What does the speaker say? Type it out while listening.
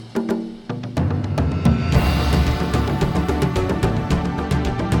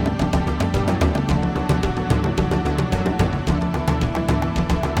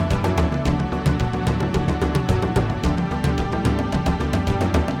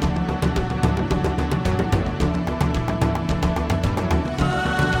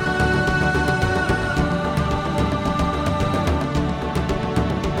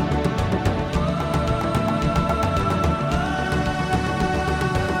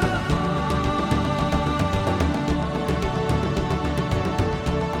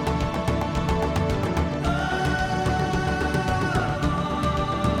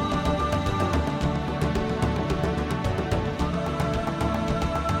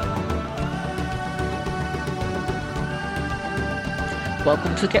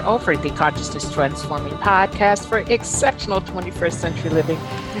Welcome to Get Over It, the consciousness transforming podcast for exceptional 21st century living.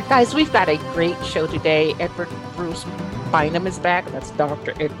 Guys, we've got a great show today. Edward Bruce Bynum is back. That's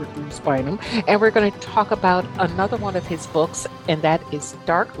Dr. Edward Bruce Bynum. And we're going to talk about another one of his books, and that is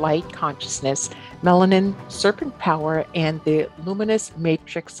Dark Light Consciousness, Melanin, Serpent Power, and the Luminous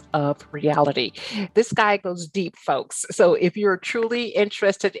Matrix of Reality. This guy goes deep, folks. So if you're truly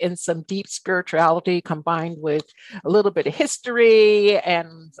interested in some deep spirituality combined with a little bit of history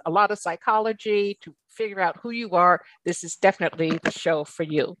and a lot of psychology to figure out who you are, this is definitely the show for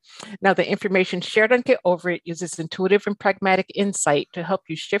you. Now, the information shared on Get Over It uses intuitive and pragmatic insight to help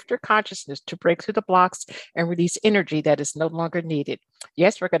you shift your consciousness to break through the blocks and release energy that is no longer needed.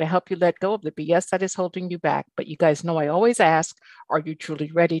 Yes, we're going to help you let go of the BS that is holding you back. But you guys know I always ask, are you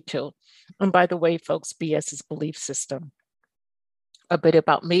truly ready to? And by the way, folks, BS is belief system. A bit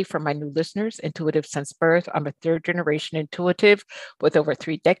about me for my new listeners. Intuitive since birth. I'm a third generation intuitive with over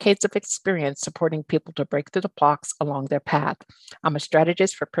 3 decades of experience supporting people to break through the blocks along their path. I'm a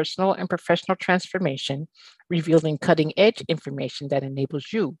strategist for personal and professional transformation, revealing cutting edge information that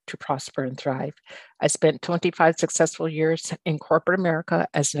enables you to prosper and thrive. I spent 25 successful years in corporate America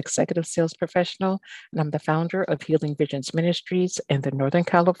as an executive sales professional, and I'm the founder of Healing Visions Ministries and the Northern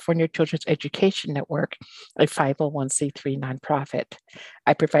California Children's Education Network, a 501c3 nonprofit.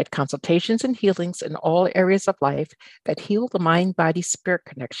 I provide consultations and healings in all areas of life that heal the mind-body-spirit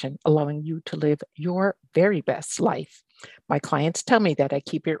connection, allowing you to live your very best life. My clients tell me that I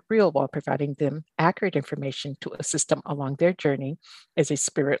keep it real while providing them accurate information to assist them along their journey as a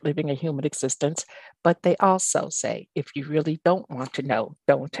spirit living a human existence. But they also say, if you really don't want to know,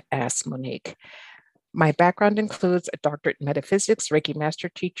 don't ask Monique. My background includes a doctorate in metaphysics, Reiki master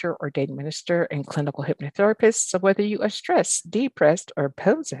teacher, ordained minister, and clinical hypnotherapist. So whether you are stressed, depressed, or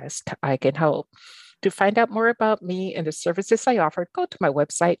possessed, I can help. To find out more about me and the services I offer, go to my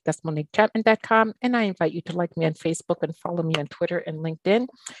website. That's MoniqueChapman.com. And I invite you to like me on Facebook and follow me on Twitter and LinkedIn.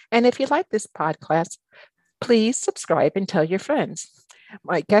 And if you like this podcast, please subscribe and tell your friends.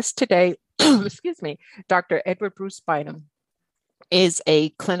 My guest today, excuse me, Dr. Edward Bruce Bynum, is a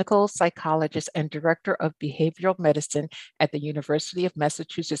clinical psychologist and director of behavioral medicine at the University of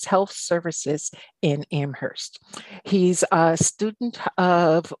Massachusetts Health Services in Amherst. He's a student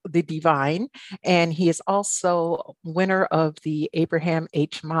of the divine, and he is also winner of the Abraham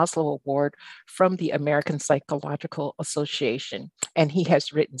H. Maslow Award from the American Psychological Association. And he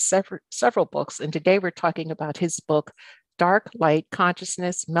has written several books, and today we're talking about his book, Dark Light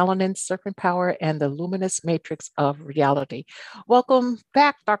Consciousness, Melanin, Serpent Power, and the Luminous Matrix of Reality. Welcome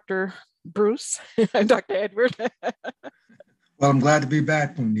back, Dr. Bruce, Dr. Edward. Well, I'm glad to be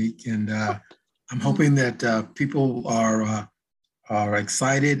back, Monique, and I'm hoping that people are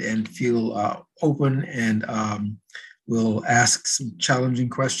excited and feel open and will ask some challenging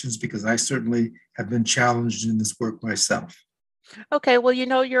questions, because I certainly have been challenged in this work myself. Okay, well, you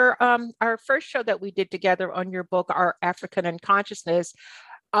know, our first show that we did together on your book, Our African Unconsciousness,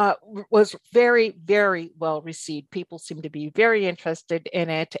 was very, very well received. People seem to be very interested in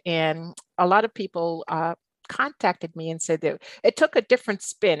it, and a lot of people contacted me and said that it took a different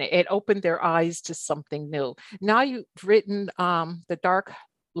spin. It opened their eyes to something new. Now you've written The Dark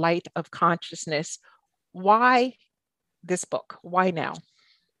Light of Consciousness. Why this book? Why now?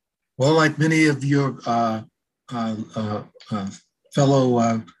 Well, like many of your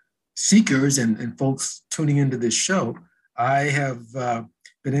fellow seekers and folks tuning into this show, I have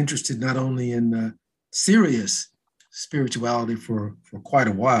been interested not only in serious spirituality for quite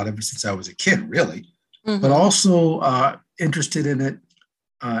a while, ever since I was a kid, really, but also interested in it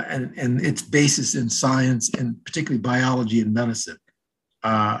and its basis in science, and particularly biology and medicine.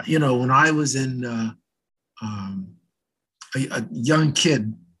 When I was a young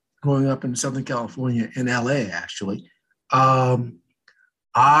kid growing up in Southern California, in LA, actually, I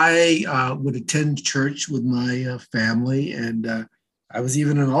would attend church with my family, and I was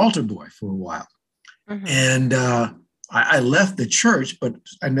even an altar boy for a while. And I left the church, but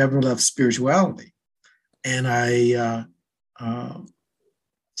I never left spirituality. And I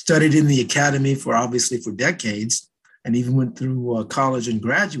studied in the academy for decades, and even went through college and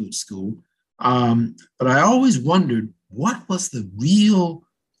graduate school. But I always wondered, what was the real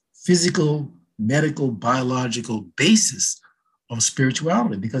physical, medical, biological basis of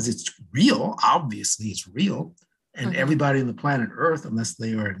spirituality? Because it's real, obviously it's real, and everybody on the planet Earth, unless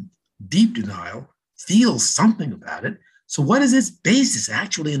they are in deep denial, feels something about it. So what is its basis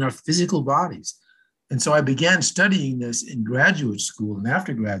actually in our physical bodies? And so I began studying this in graduate school and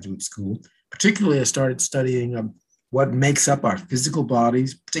after graduate school. Particularly, I started studying what makes up our physical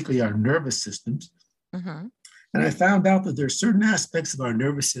bodies, particularly our nervous systems. And I found out that there are certain aspects of our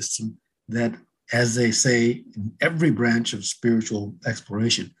nervous system that, as they say in every branch of spiritual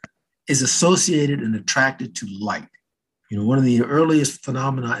exploration, is associated and attracted to light. You know, one of the earliest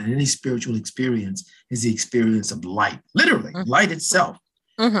phenomena in any spiritual experience is the experience of light, literally, light itself.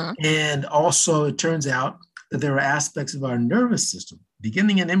 And also, it turns out that there are aspects of our nervous system,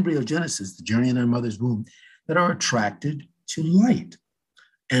 beginning in embryogenesis, the journey in our mother's womb, that are attracted to light.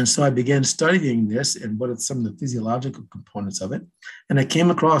 And so I began studying this and what are some of the physiological components of it. And I came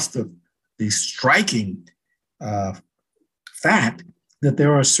across the striking fact that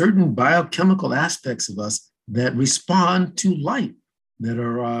there are certain biochemical aspects of us that respond to light, that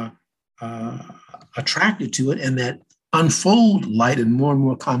are attracted to it, and that unfold light in more and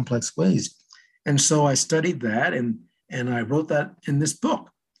more complex ways. And so I studied that, and I wrote that in this book.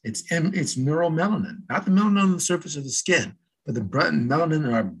 It's neuromelanin, not the melanin on the surface of the skin, but the melanin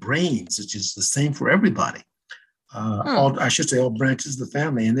in our brains, which is the same for everybody. I should say all branches of the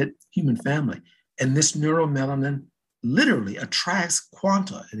family and the human family. And this neuromelanin literally attracts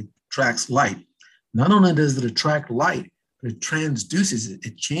quanta. It attracts light. Not only does it attract light, but it transduces it.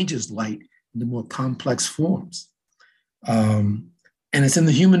 It changes light into more complex forms. And it's in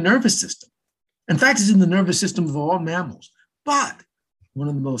the human nervous system. In fact, it's in the nervous system of all mammals. But one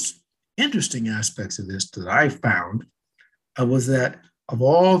of the most interesting aspects of this that I found was that of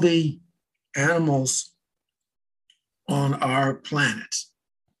all the animals on our planet,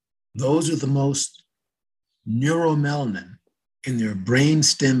 those with the most neuromelanin in their brain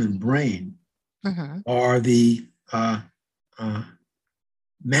stem and brain are the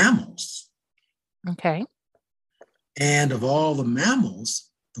mammals. Okay. And of all the mammals,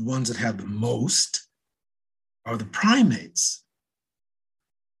 the ones that have the most are the primates.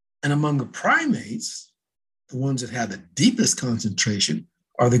 And among the primates, the ones that have the deepest concentration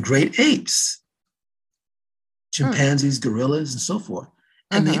are the great apes, chimpanzees, gorillas, and so forth.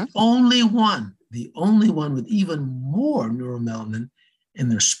 And the only one with even more neuromelanin in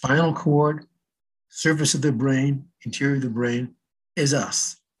their spinal cord, surface of their brain, interior of the brain, is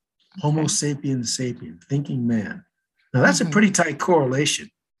us, Homo sapiens sapien, thinking man. Now, that's a pretty tight correlation.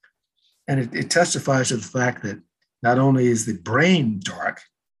 And it testifies to the fact that not only is the brain dark,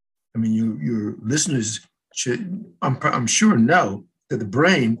 I mean, your listeners should, I'm sure, know that the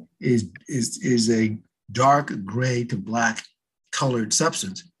brain is a dark gray to black colored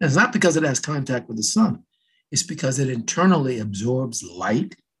substance. And it's not because it has contact with the sun. It's because it internally absorbs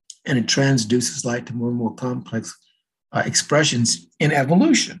light and it transduces light to more and more complex expressions in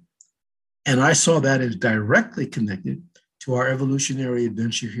evolution. And I saw that as directly connected to our evolutionary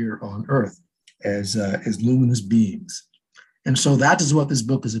adventure here on Earth as luminous beings. And so that is what this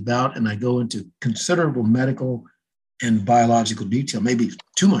book is about. And I go into considerable medical and biological detail, maybe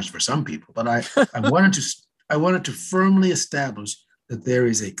too much for some people, but I wanted to firmly establish that there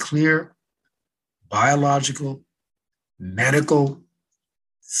is a clear biological, medical,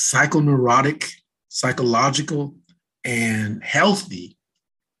 psychoneurotic, psychological, and healthy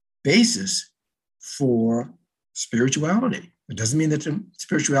basis for spirituality. It doesn't mean that the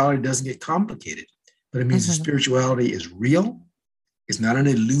spirituality doesn't get complicated, but it means the spirituality is real. It's not an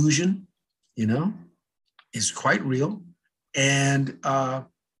illusion, it's quite real. And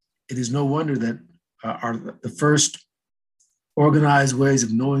it is no wonder that the first organized ways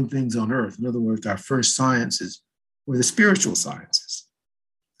of knowing things on Earth, in other words, our first sciences, were the spiritual sciences.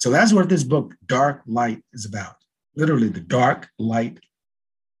 So that's what this book, Dark Light, is about. Literally the dark light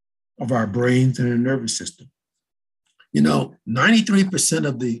of our brains and our nervous system. 93%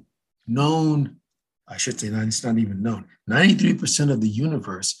 of the known, I should say, it's not even known, 93% of the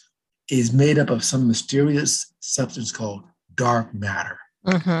universe is made up of some mysterious substance called dark matter,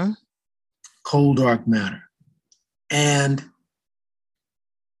 cold dark matter. And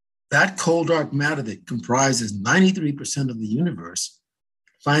that cold dark matter that comprises 93% of the universe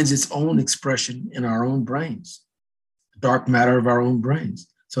finds its own expression in our own brains, the dark matter of our own brains.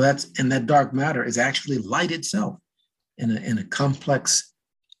 So that dark matter is actually light itself in a complex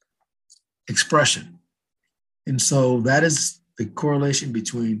expression. And so that is the correlation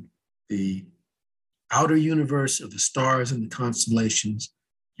between the outer universe of the stars and the constellations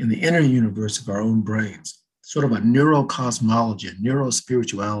and the inner universe of our own brains, sort of a neurocosmology, a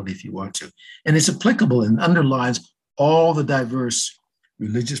neurospirituality, if you want to. And it's applicable and underlies all the diverse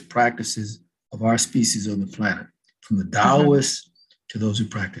religious practices of our species on the planet, from the Taoists to those who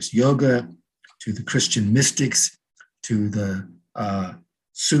practice yoga, to the Christian mystics, to the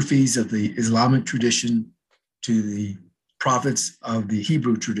Sufis of the Islamic tradition, to the prophets of the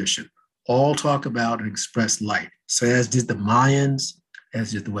Hebrew tradition, all talk about and express light. So as did the Mayans,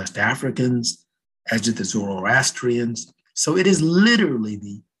 as did the West Africans, as did the Zoroastrians. So it is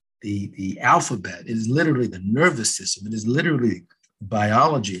literally the alphabet. It is literally the nervous system. It is literally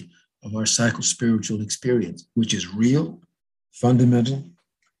biology of our psychospiritual experience, which is real, fundamental,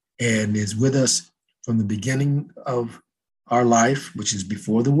 and is with us from the beginning of our life, which is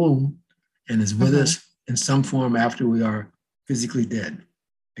before the womb, and is with us in some form after we are physically dead.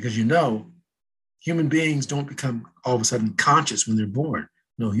 Because human beings don't become all of a sudden conscious when they're born.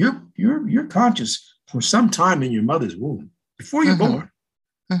 No, you're conscious for some time in your mother's womb before you're born.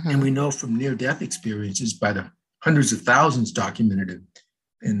 And we know from near-death experiences by the hundreds of thousands documented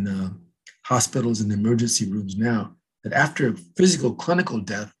in hospitals and emergency rooms now, that after physical clinical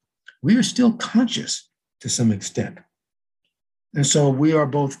death, we are still conscious to some extent. And so we are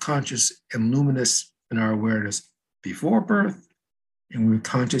both conscious and luminous in our awareness before birth, and we're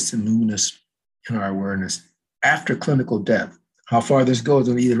conscious and luminous in our awareness after clinical death. How far this goes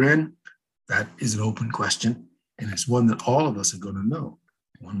on either end, that is an open question, and it's one that all of us are going to know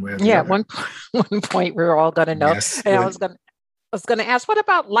one way or the other. One point we're all going to know. Yes, and I was going to ask, what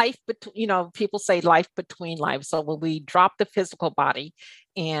about life between, people say life between lives. So when we drop the physical body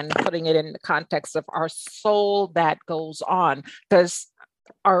and putting it in the context of our soul that goes on, does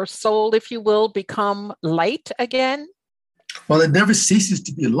our soul, if you will, become light again? Well, it never ceases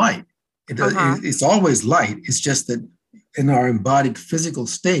to be light. It's always light. It's just that in our embodied physical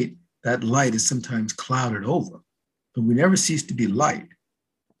state, that light is sometimes clouded over, but we never cease to be light.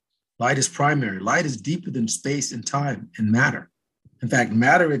 Light is primary. Light is deeper than space and time and matter. In fact,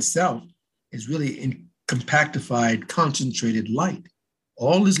 matter itself is really compactified, concentrated light.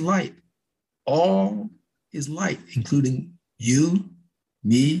 All is light. All is light, including you,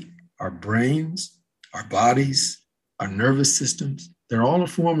 me, our brains, our bodies, our nervous systems. They're all a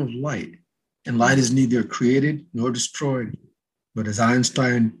form of light. And light is neither created nor destroyed, but as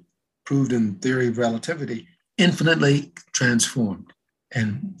Einstein proved in theory of relativity, infinitely transformed.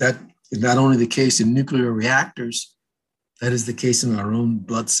 And that is not only the case in nuclear reactors, that is the case in our own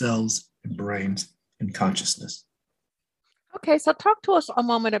blood cells and brains and consciousness. Okay, so talk to us a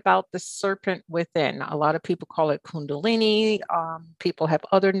moment about the serpent within. A lot of people call it Kundalini. People have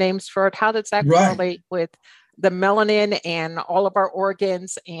other names for it. How does that correlate with the melanin and all of our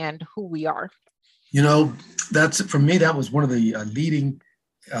organs and who we are? That's, for me, that was one of the leading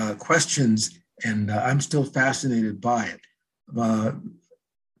questions, and I'm still fascinated by it.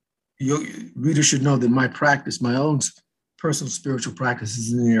 Readers should know that my practice, my own personal spiritual practice,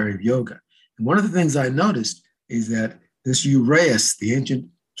 is in the area of yoga. And one of the things I noticed is that this Uraeus, the ancient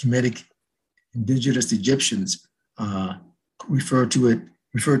Kemetic indigenous Egyptians refer to it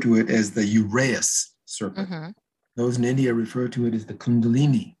as the Uraeus serpent. Those in India refer to it as the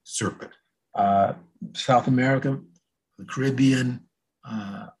Kundalini serpent. South America, the Caribbean,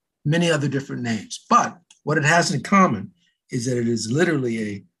 many other different names. But what it has in common is that it is literally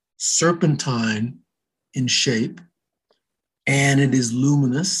a serpentine in shape, and it is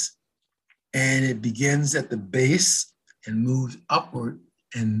luminous, and it begins at the base and moves upward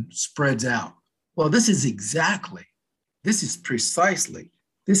and spreads out. Well, this is exactly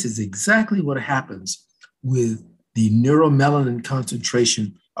what happens with the neuromelanin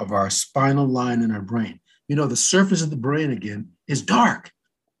concentration of our spinal line in our brain. The surface of the brain, again, is dark.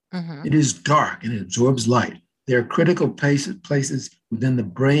 It is dark and it absorbs light. There are critical places within the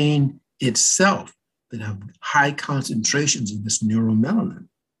brain itself that have high concentrations of this neuromelanin.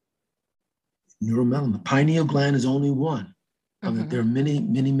 The pineal gland is only one. There are many,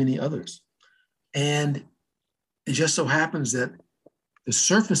 many, many others. And it just so happens that the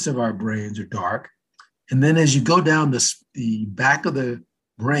surface of our brains are dark. And then as you go down the back of the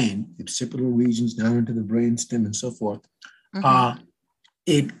brain, the occipital regions down into the brain stem and so forth,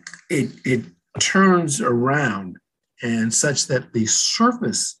 it turns around, and such that the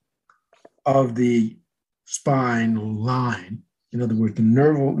surface of the spine line, in other words, the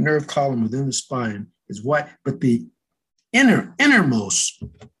nerve column within the spine is white, but the innermost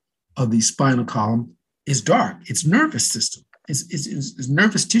of the spinal column is dark. It's nervous system. It's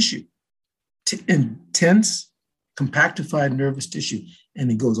nervous tissue, intense, compactified nervous tissue.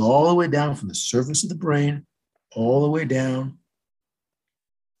 And it goes all the way down from the surface of the brain, all the way down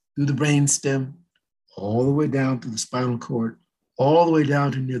through the brain stem, all the way down through the spinal cord, all the way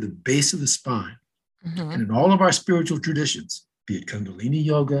down to near the base of the spine. And in all of our spiritual traditions, be it Kundalini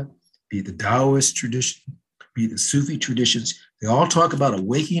yoga, be it the Taoist tradition, be it the Sufi traditions, they all talk about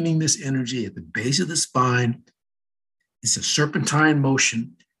awakening this energy at the base of the spine. It's a serpentine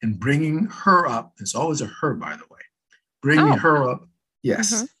motion and bringing her up. There's always a her, by the way. Bringing her up,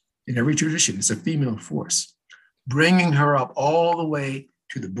 yes, in every tradition, it's a female force. Bringing her up all the way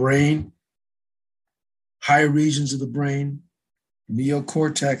to the brain, higher regions of the brain,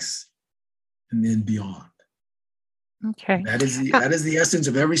 neocortex, and then beyond. Okay. That is the essence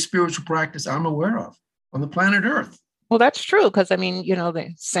of every spiritual practice I'm aware of on the planet Earth. Well, that's true because I mean,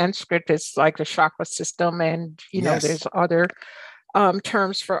 the Sanskrit is like the chakra system, and Yes. there's other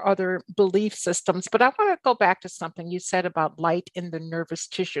terms for other belief systems. But I want to go back to something you said about light in the nervous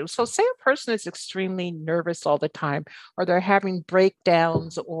tissue. So, say a person is extremely nervous all the time, or they're having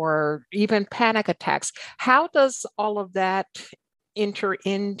breakdowns, or even panic attacks. How does all of that enter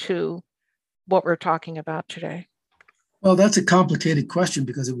into what we're talking about today? Well, that's a complicated question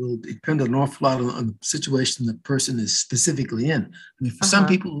because it will depend an awful lot on the situation the person is specifically in. I mean, for some Uh-huh.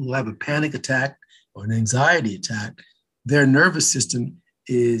 people who have a panic attack or an anxiety attack, their nervous system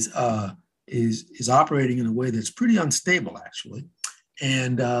is operating in a way that's pretty unstable, actually,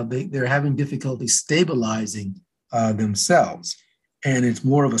 and they're having difficulty stabilizing themselves. And it's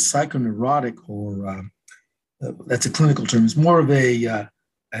more of a psychoneurotic, or that's a clinical term. It's more of a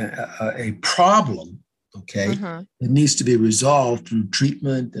problem, okay, Mm-hmm. that needs to be resolved through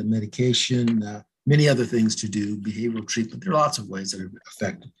treatment and medication, many other things to do, behavioral treatment. There are lots of ways that are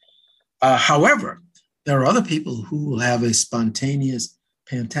effective. However, there are other people who will have a spontaneous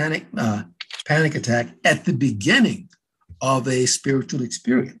panic attack at the beginning of a spiritual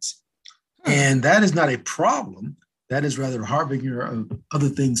experience. Hmm. And that is not a problem. That is rather a harbinger of other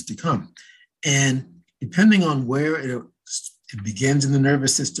things to come. And depending on where it begins in the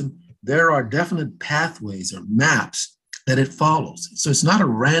nervous system, there are definite pathways or maps that it follows. So it's not a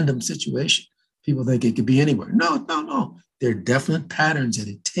random situation. People think it could be anywhere. No, no, no. There are definite patterns that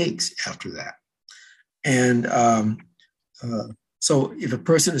it takes after that. And so if a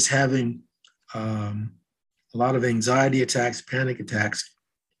person is having a lot of anxiety attacks, panic attacks,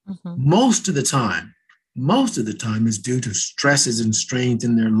 Mm-hmm. most of the time is due to stresses and strains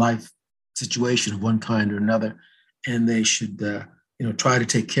in their life situation of one kind or another. And they should, try to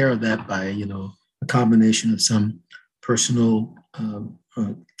take care of that by, a combination of some personal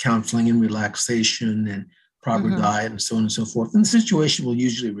counseling and relaxation and proper Mm-hmm. diet and so on and so forth. And the situation will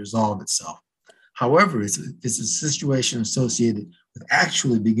usually resolve itself. However, it's a situation associated with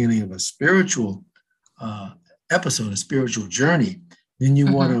actually beginning of a spiritual episode, a spiritual journey, then you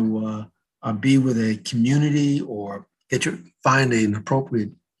want Mm-hmm. to be with a community or find an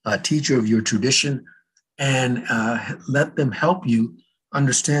appropriate teacher of your tradition and let them help you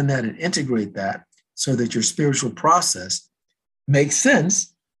understand that and integrate that so that your spiritual process makes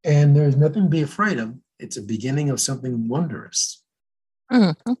sense and there's nothing to be afraid of. It's a beginning of something wondrous.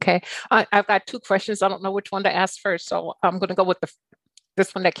 Okay. I've got two questions. I don't know which one to ask first. So I'm going to go with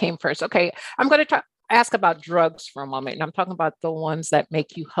this one that came first. Okay. I'm going to ask about drugs for a moment. And I'm talking about the ones that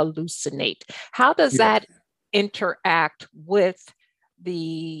make you hallucinate. How does Yeah. that interact with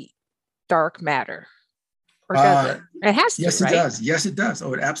the dark matter? Or does it? It has to, Yes, it right? does. Yes, it does.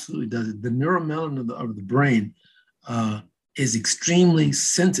 Oh, it absolutely does. The neuromelanin of the brain is extremely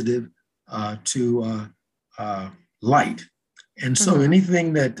sensitive to light. And so Mm-hmm.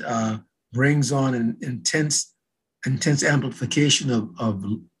 anything that brings on an intense amplification of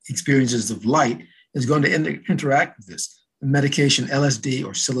experiences of light is going to interact with this. The medication LSD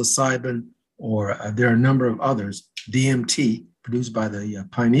or psilocybin, or there are a number of others, DMT, produced by the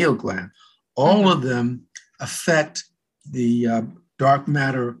pineal gland, all Mm-hmm. of them affect the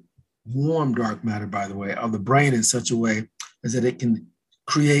warm dark matter, by the way, of the brain in such a way as that it can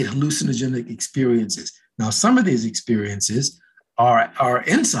create hallucinogenic experiences. Now, some of these experiences are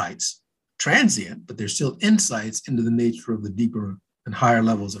insights, transient, but they're still insights into the nature of the deeper and higher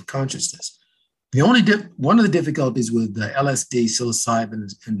levels of consciousness. The only one of the difficulties with LSD, psilocybin,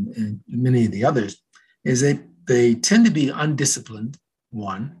 and many of the others is they tend to be undisciplined,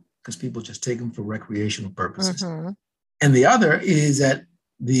 one, because people just take them for recreational purposes. Mm-hmm. And the other is that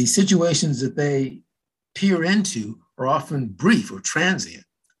the situations that they peer into are often brief or transient.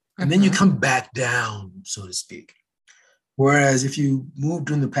 And then you Mm-hmm. come back down, so to speak. Whereas if you moved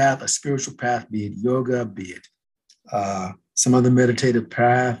in the path, a spiritual path, be it yoga, be it some other meditative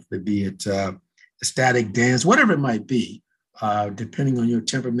path, be it ecstatic dance, whatever it might be, depending on your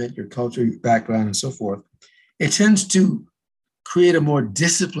temperament, your culture, your background, and so forth, it tends to create a more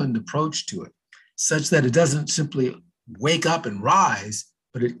disciplined approach to it, such that it doesn't simply wake up and rise,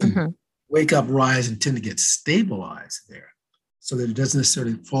 but it can Mm-hmm. wake up, rise, and tend to get stabilized there so that it doesn't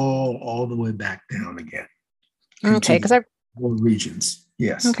necessarily fall all the way back down again into Okay. the lower regions.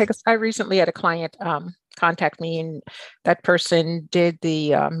 Yes. Okay, because I recently had a client contact me, and that person did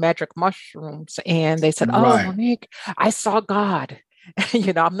the magic mushrooms, and they said, "Oh, Right. Monique, I saw God."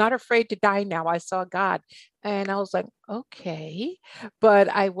 I'm not afraid to die now. I saw God. And I was like, okay. But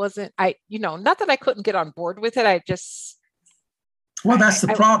I wasn't, not that I couldn't get on board with it. I just, Well, that's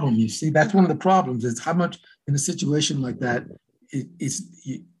the I problem. You see, that's one of the problems is how much in a situation like that,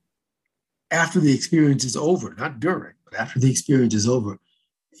 after the experience is over, not during, but after the experience is over,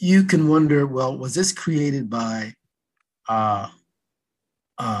 you can wonder, well, was this created by uh,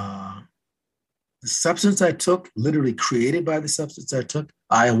 uh, the substance I took, literally created by the substance I took?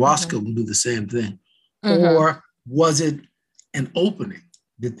 Ayahuasca mhm, will do the same thing. mhm, Or was it an opening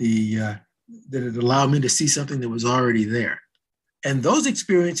that it allowed me to see something that was already there? And those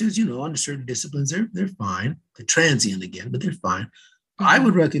experiences, under certain disciplines, they're fine. They're transient again, but they're fine. I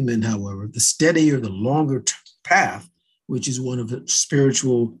would mhm, recommend, however, the steadier, the longer path, which is one of the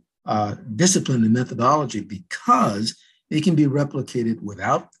spiritual discipline and methodology, because it can be replicated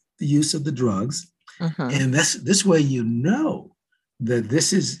without the use of the drugs. mhm, And this way, that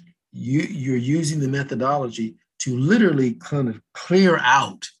this is you're using the methodology to literally kind of clear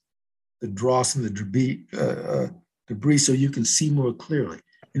out the dross and the debris so you can see more clearly.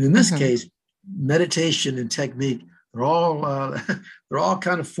 And in this mhm, case, meditation and technique, they're all they're all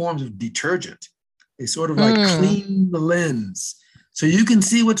kind of forms of detergent. They sort of like mm, clean the lens so you can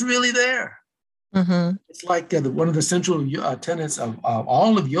see what's really there. mhm, It's like one of the central tenets of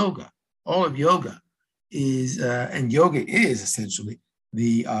all of yoga. All of yoga is, and yoga is essentially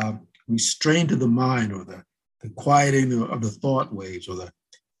the restraint of the mind, or the quieting of the thought waves, or the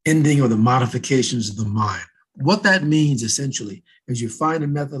ending or the modifications of the mind. What that means essentially is you find a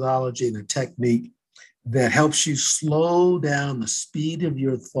methodology and a technique that helps you slow down the speed of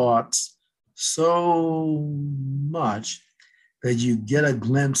your thoughts so much that you get a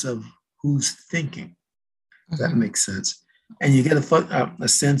glimpse of who's thinking. That mhm, makes sense. And you get a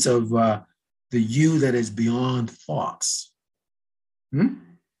sense of the you that is beyond thoughts. Hmm?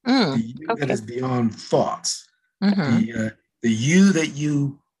 The mm, you that okay. is beyond thoughts. Mhm, The you that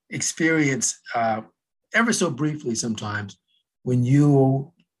you experience ever so briefly sometimes when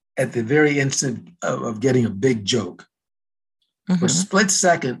you, at the very instant of getting a big joke, for a mhm, split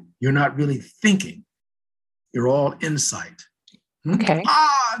second, you're not really thinking. You're all insight. Hmm? okay.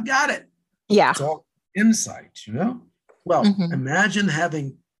 Got it. Yeah. It's all insight. Well, Mhm, imagine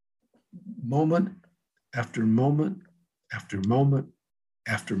having moment after moment after moment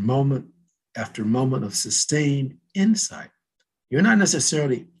after moment after moment of sustained insight. You're not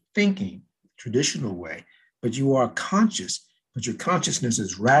necessarily thinking traditional way, but you are conscious, but your consciousness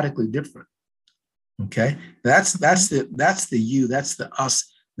is radically different. Okay? mhm, That's the you, that's the us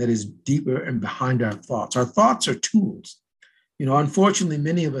that is deeper and behind our thoughts. Our thoughts are tools. Unfortunately,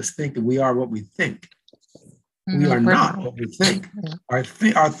 many of us think that we are what we think. We mhm, are we're not not. what we think. Mhm,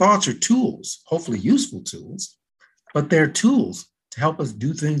 Our thoughts are tools, hopefully useful tools, but they're tools to help us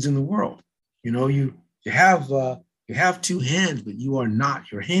do things in the world. You have two hands, but you are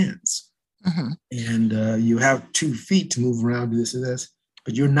not your hands. mhm, And you have 2 feet to move around, do this and this,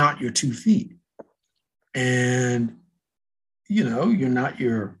 but you're not your 2 feet. And you're not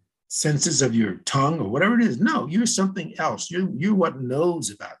your senses of your tongue or whatever it is. No, you're something else. You're what knows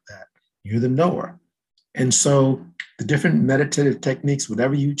about that. You're the knower. And so the different meditative techniques,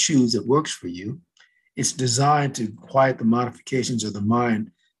 whatever you choose that works for you, it's designed to quiet the modifications of the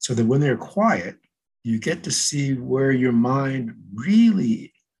mind so that when they're quiet, you get to see where your mind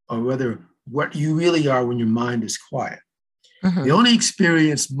really, or whether what you really are when your mind is quiet. The mhm, only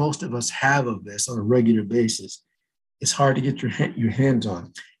experience most of us have of this on a regular basis, it's hard to get your hands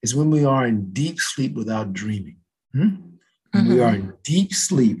on, is when we are in deep sleep without dreaming. Hmm? When we are mhm. in deep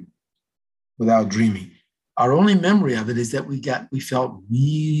sleep without dreaming. Our only memory of it is that we felt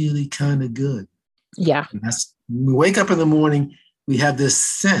really kind of good. Yeah. And that's when we wake up in the morning, we have this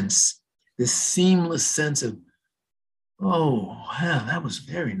sense, this seamless sense of, oh, yeah, that was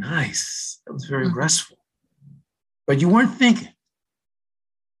very nice. That was very Mhm, restful. But you weren't thinking,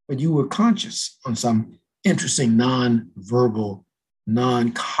 but you were conscious on some interesting non-verbal,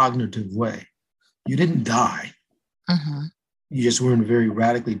 non-cognitive way. You didn't die. mhm. You just were in a very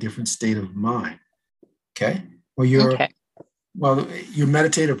radically different state of mind. Okay. Well, Okay. your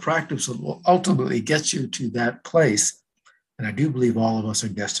meditative practice will ultimately get you to that place. And I do believe all of us are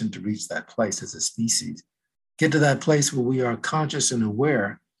destined to reach that place as a species. Get to that place where we are conscious and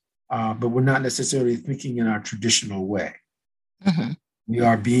aware, but we're not necessarily thinking in our traditional way. Mhm, We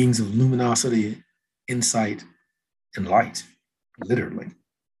are beings of luminosity, insight, and light, literally.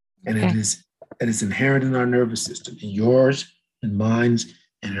 And okay. it is inherent in our nervous system, in yours and mine's,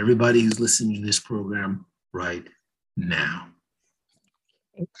 and everybody who's listening to this program right now.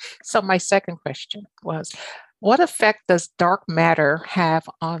 So my second question was, What effect does dark matter have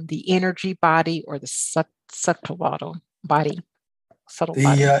on the energy body or the subtle body? Subtle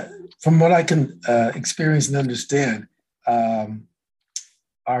body. From what I can experience and understand,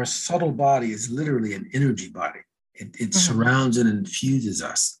 our subtle body is literally an energy body. It surrounds and infuses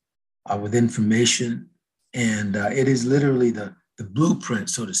us with information, and it is literally the blueprint,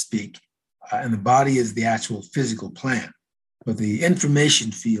 so to speak. And the body is the actual physical plan, but the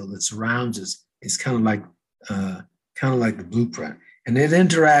information field that surrounds us is kind of like the blueprint, and it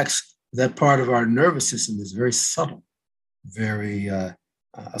interacts with that part of our nervous system that's very subtle, very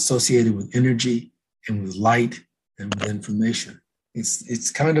associated with energy and with light and with information.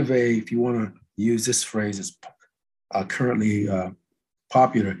 It's kind of if you want to use this phrase, it's currently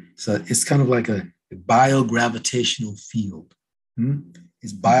popular. So it's kind of like a biogravitational field.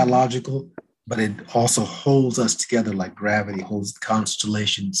 It's biological, but it also holds us together like gravity holds the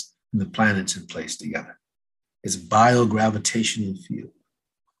constellations and the planets in place together. It's biogravitational field.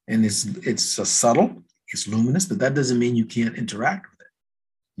 And it's subtle, it's luminous, but that doesn't mean you can't interact with it.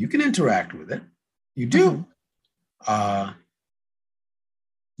 You can interact with it. You do.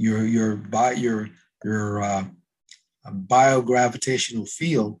 Your biogravitational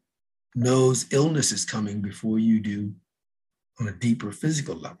field knows illness is coming before you do on a deeper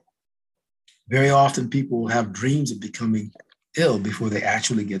physical level. Very often people will have dreams of becoming ill before they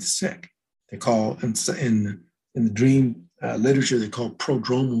actually get sick. They call, in the dream literature, they call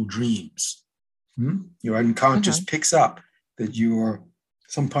prodromal dreams. Your unconscious picks up that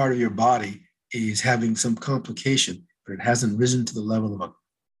some part of your body is having some complication, but it hasn't risen to the level of a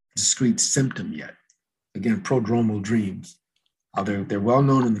discrete symptom yet. Again, prodromal dreams. They're well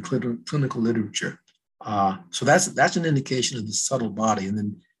known in the clinical literature. So that's an indication of the subtle body. And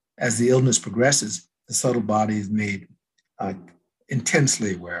then as the illness progresses, the subtle body is made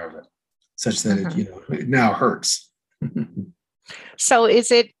intensely aware of it, such that it now hurts. So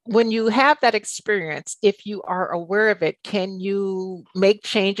is it when you have that experience, if you are aware of it, can you make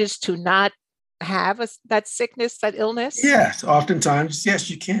changes to not have that sickness, that illness? Yes, oftentimes, yes,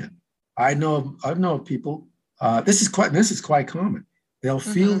 you can. I know of people. This is quite common. They'll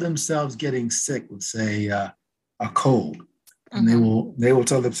feel themselves getting sick with, say, a cold, and they will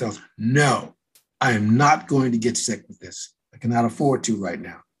tell themselves, "No, I am not going to get sick with this. I cannot afford to right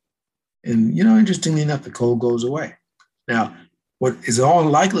now." And interestingly enough, the cold goes away. Now, what is all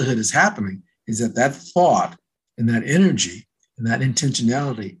likelihood is happening is that thought and that energy and that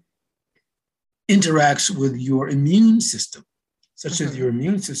intentionality interacts with your immune system, such that your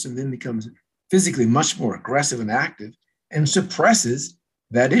immune system then becomes physically much more aggressive and active and suppresses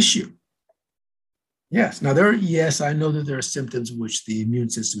that issue. Yes. Now, I know that there are symptoms in which the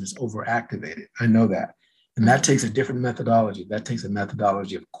immune system is overactivated. I know that. And that takes a different methodology. That takes a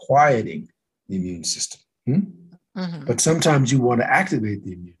methodology of quieting the immune system. But sometimes you want to activate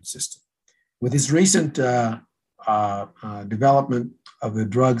the immune system. With this recent development of the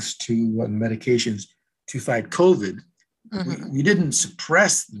drugs and medications to fight COVID, we didn't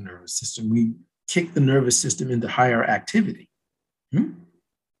suppress the nervous system. We kicked the nervous system into higher activity.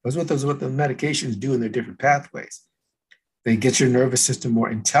 That's what the medications do in their different pathways. They get your nervous system more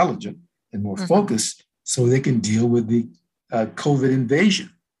intelligent and more focused so they can deal with the COVID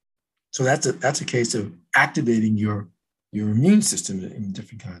invasion. So that's a case of activating your immune system in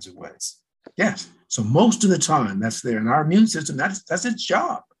different kinds of ways. Yes. So most of the time that's there. And our immune system, that's its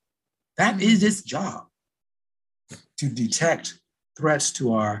job. That is its job, to detect threats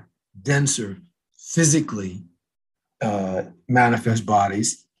to our denser, physically manifest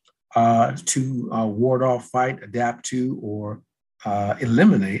bodies, to ward off, fight, adapt to, or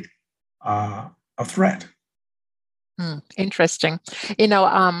eliminate a threat. Interesting.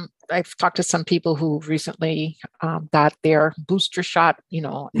 I've talked to some people who recently got their booster shot,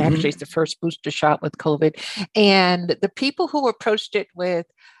 actually it's the first booster shot with COVID. And the people who approached it with,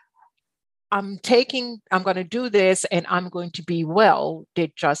 I'm going to do this and I'm going to be well,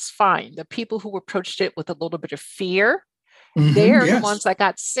 did just fine. The people who approached it with a little bit of fear, they're the ones that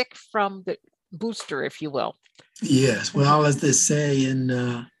got sick from the booster, if you will. Yes. Well, as they say in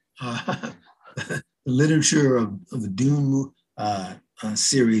the literature of the Dune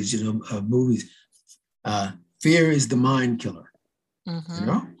series, of movies, fear is the mind killer.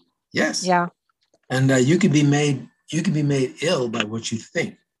 Yes. Yeah. And you can be made ill by what you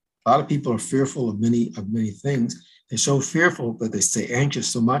think. A lot of people are fearful of many things. They're so fearful that they stay anxious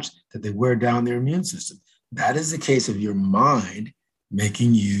so much that they wear down their immune system. That is the case of your mind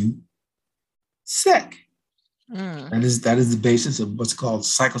making you sick. That is the basis of what's called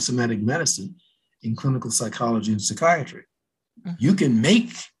psychosomatic medicine in clinical psychology and psychiatry. You can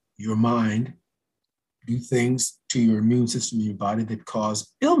make your mind do things to your immune system in your body that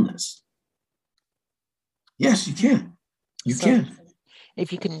cause illness. Yes, you can. You can.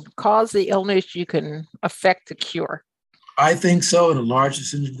 If you can cause the illness, you can affect the cure. I think so in a large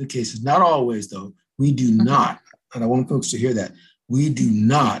percentage of the cases. Not always, though. We do not, and I want folks to hear that, we do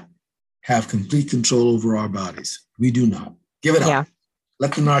not have complete control over our bodies. We do not. Give it up.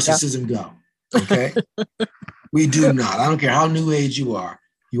 Let the narcissism go. Okay? We do not. I don't care how new age you are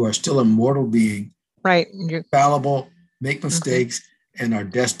still a mortal being. Right. You're fallible, make mistakes, and are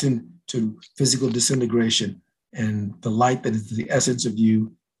destined to physical disintegration. And the light that is the essence of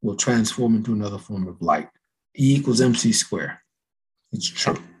you will transform into another form of light. E equals MC squared. It's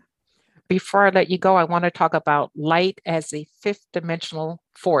true. Before I let you go, I want to talk about light as a fifth dimensional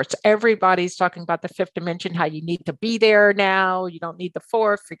force. Everybody's talking about the fifth dimension, how you need to be there now. You don't need the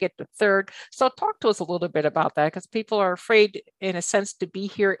fourth, forget the third. So talk to us a little bit about that, because people are afraid, in a sense, to be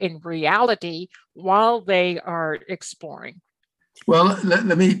here in reality while they are exploring. Well,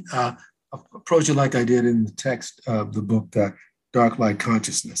 let me approach it like I did in the text of the book, Dark Light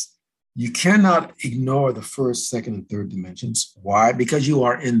Consciousness. You cannot ignore the first, second, and third dimensions. Why? Because you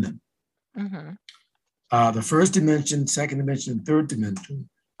are in them. The first dimension, second dimension, and third dimension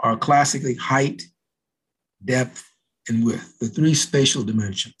are classically height, depth, and width, the three spatial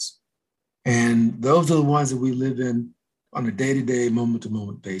dimensions. And those are the ones that we live in on a day-to-day,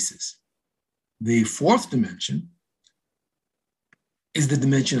 moment-to-moment basis. The fourth dimension is the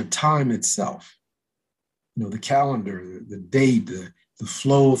dimension of time itself. You know, the calendar, the date, the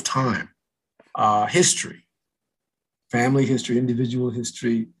flow of time, history, family history, individual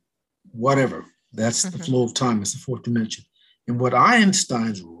history, whatever. That's the flow of time. It's the fourth dimension. And what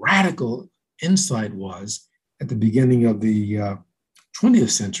Einstein's radical insight was at the beginning of the 20th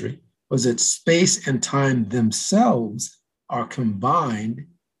century was that space and time themselves are combined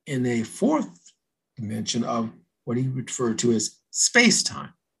in a fourth dimension of what he referred to as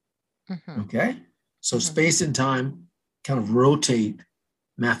space-time. Okay? So space and time kind of rotate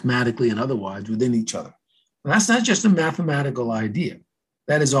mathematically and otherwise within each other. And that's not just a mathematical idea.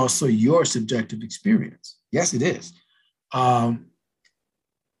 That is also your subjective experience. Yes, it is.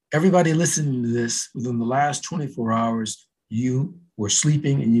 Everybody listening to this, within the last 24 hours, you were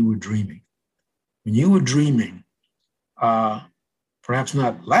sleeping and you were dreaming. When you were dreaming, perhaps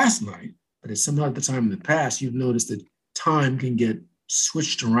not last night, but at some other time in the past, you've noticed that time can get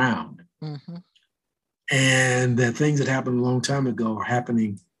switched around. And that things that happened a long time ago are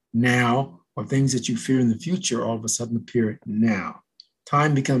happening now, or things that you fear in the future all of a sudden appear now.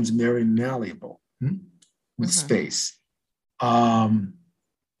 Time becomes very malleable with space. You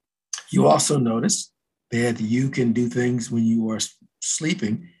also notice that you can do things when you are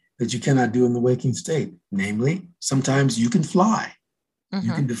sleeping that you cannot do in the waking state. Namely, sometimes you can fly.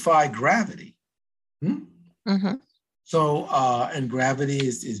 You can defy gravity. So, and gravity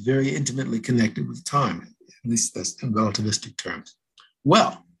is very intimately connected with time, at least that's in relativistic terms.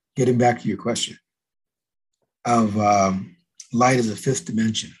 Well, getting back to your question of light as a fifth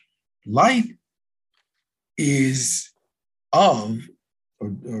dimension. Light is of,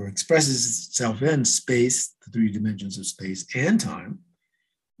 or expresses itself in space, the three dimensions of space and time,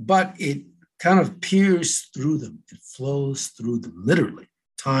 but it kind of peers through them. It flows through them, literally.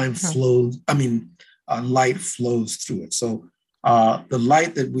 Time flows, light flows through it. So the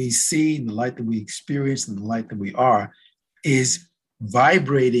light that we see, and the light that we experience, and the light that we are is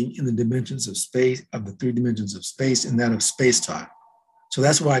vibrating in the dimensions of space, of the three dimensions of space, and that of space-time. So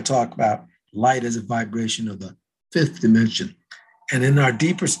that's why I talk about light as a vibration of the fifth dimension. And in our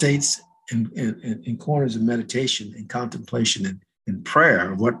deeper states, in corners of meditation and contemplation and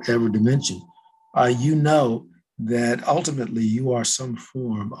prayer, whatever dimension, you know that ultimately you are some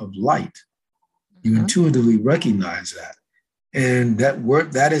form of light. You intuitively recognize that. And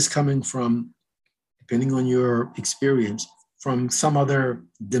that is coming from, depending on your experience, from some other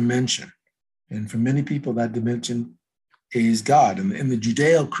dimension. And for many people, that dimension is God. And in the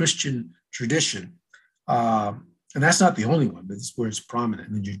Judeo-Christian tradition, and that's not the only one, but it's where it's prominent.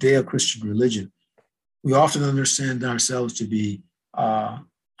 In the Judeo-Christian religion, we often understand ourselves to be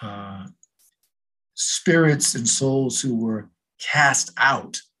spirits and souls who were cast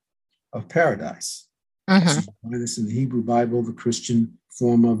out of paradise. So you find this in the Hebrew Bible, the Christian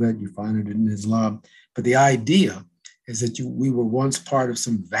form of it. You find it in Islam. But the idea is that we were once part of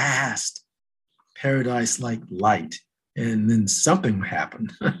some vast paradise-like light, and then something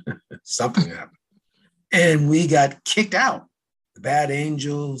happened. Something happened. And we got kicked out. The bad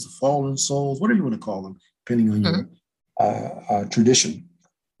angels, the fallen souls, whatever you want to call them, depending on your tradition.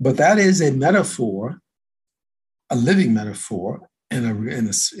 But that is a metaphor, a living metaphor, in a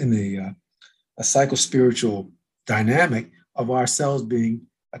a psychospiritual dynamic of ourselves being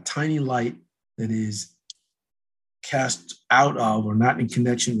a tiny light that is cast out of or not in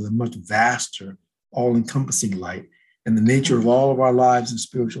connection with a much vaster, all-encompassing light. And the nature of all of our lives and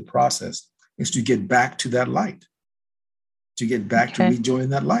spiritual process is to get back to that light, to get back to rejoin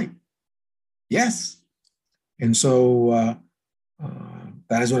that light. Yes. And so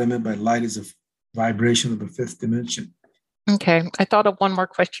that is what I meant by light is a vibration of the fifth dimension. Okay. I thought of one more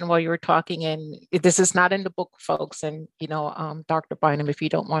question while you were talking, and this is not in the book, folks. And, Dr. Bynum, if you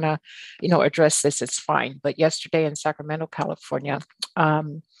don't want to, address this, it's fine. But yesterday in Sacramento, California,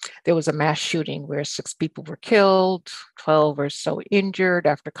 there was a mass shooting where 6 people were killed, 12 or so injured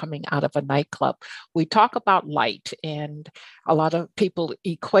after coming out of a nightclub. We talk about light, and a lot of people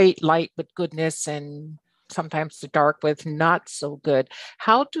equate light with goodness and sometimes the dark with not so good.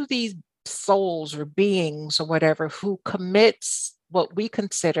 How do these souls or beings or whatever who commits what we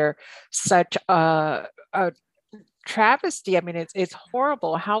consider such a travesty, I mean, it's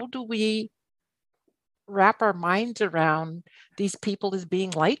horrible. How do we wrap our minds around these people as being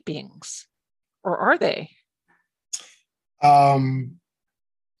light beings, or are they? Well,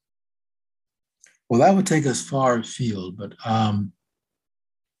 that would take us far afield, but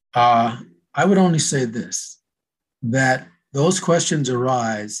I would only say this, that those questions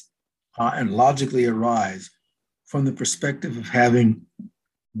arise and logically arise from the perspective of having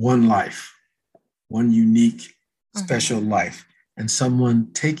one life, one unique, special life, and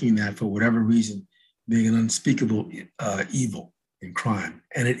someone taking that for whatever reason being an unspeakable evil and crime.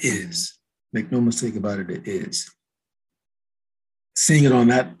 And it is. Make no mistake about it, it is. Seeing it on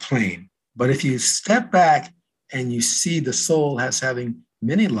that plane. But if you step back and you see the soul as having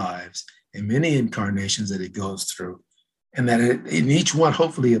many lives and many incarnations that it goes through, and that in each one,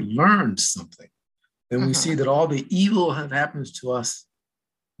 hopefully it learns something, then we see that all the evil that happens to us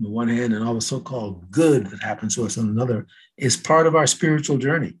on the one hand and all the so-called good that happens to us on another is part of our spiritual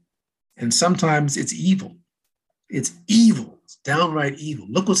journey. And sometimes it's evil. It's evil. It's downright evil.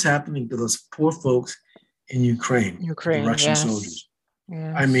 Look what's happening to those poor folks in Ukraine, the Russian soldiers.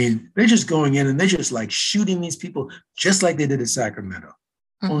 Yes. I mean, they're just going in and they're just like shooting these people just like they did at Sacramento.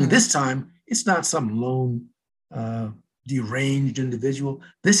 Only this time, it's not some lone deranged individual.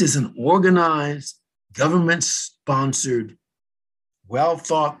 This is an organized, government-sponsored,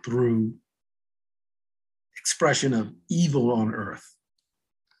 well-thought-through expression of evil on earth.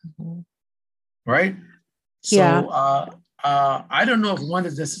 Right? So I don't know if one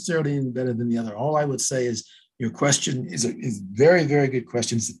is necessarily any better than the other. All I would say is your question is a very, very good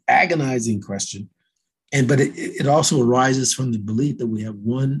question. It's an agonizing question. But it also arises from the belief that we have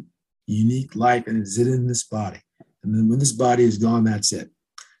one unique life and it's in this body. And then when this body is gone, that's it.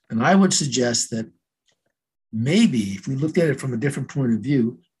 And I would suggest that maybe if we looked at it from a different point of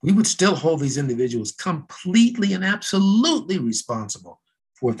view, we would still hold these individuals completely and absolutely responsible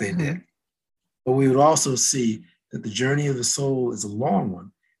for what they did. But we would also see that the journey of the soul is a long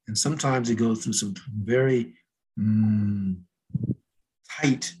one. And sometimes it goes through some very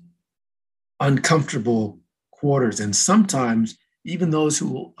tight, uncomfortable quarters. And sometimes even those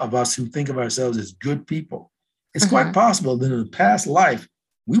of us who think of ourselves as good people, it's quite possible that in a past life,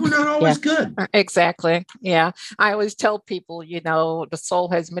 we were not always good. Exactly. Yeah. I always tell people, the soul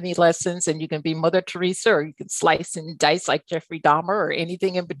has many lessons and you can be Mother Teresa or you can slice and dice like Jeffrey Dahmer or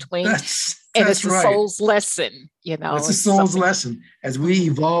anything in between. That's it's right. the soul's lesson, It's the soul's lesson. As we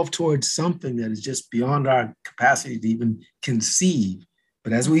evolve towards something that is just beyond our capacity to even conceive.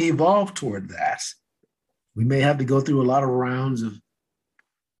 But as we evolve toward that, we may have to go through a lot of rounds of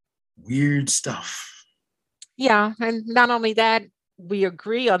weird stuff. Yeah. And not only that, we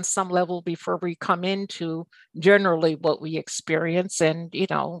agree on some level before we come into generally what we experience. And,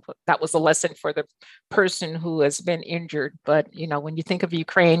 that was a lesson for the person who has been injured. But, when you think of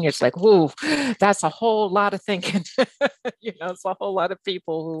Ukraine, it's like, whoa, that's a whole lot of thinking. It's a whole lot of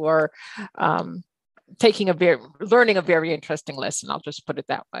people who are learning a very interesting lesson. I'll just put it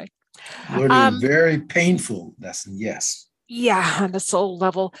that way. Learning a very painful lesson, yes. Yeah, on the soul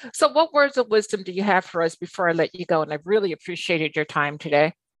level. So what words of wisdom do you have for us before I let you go? And I really appreciated your time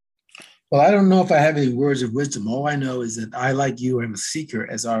today. Well, I don't know if I have any words of wisdom. All I know is that I, like you, am a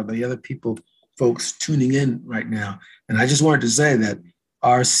seeker, as are the other folks tuning in right now. And I just wanted to say that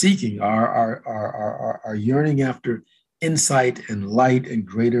our seeking, our yearning after insight and light and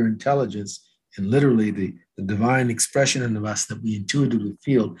greater intelligence, and literally the divine expression in us that we intuitively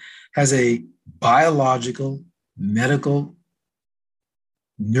feel, has a biological, medical,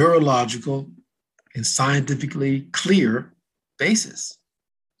 neurological, and scientifically clear basis.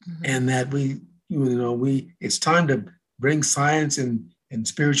 And that it's time to bring science and and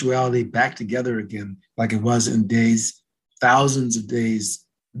spirituality back together again, like it was in days, thousands of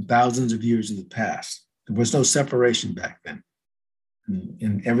years in the past. There was no separation back then.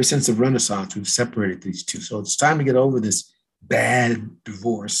 And ever since the Renaissance, we've separated these two. So it's time to get over this bad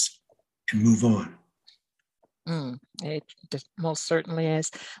divorce and move on. It most certainly is.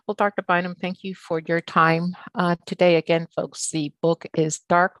 Well, Dr. Bynum, thank you for your time today. Again, folks, the book is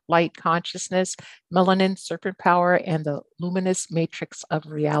Dark Light Consciousness, Melanin, Serpent Power, and the Luminous Matrix of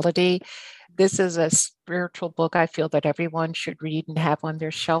Reality. This is a spiritual book I feel that everyone should read and have on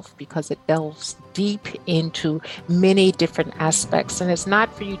their shelf because it delves deep into many different aspects. And it's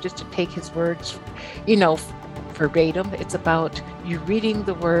not for you just to take his words, verbatim. It's about you reading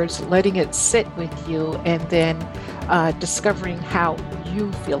the words, letting it sit with you, and then discovering how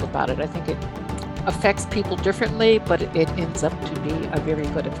you feel about it. I think it affects people differently, but it ends up to be a very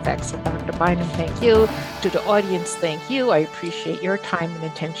good effect. So Dr. Bynum, thank you. To the audience, thank you. I appreciate your time and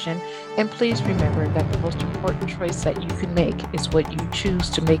attention. And please remember that the most important choice that you can make is what you choose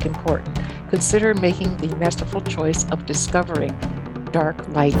to make important. Consider making the masterful choice of discovering dark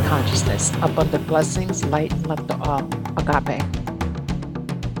light consciousness. Abundant blessings, light and love to all. Agape.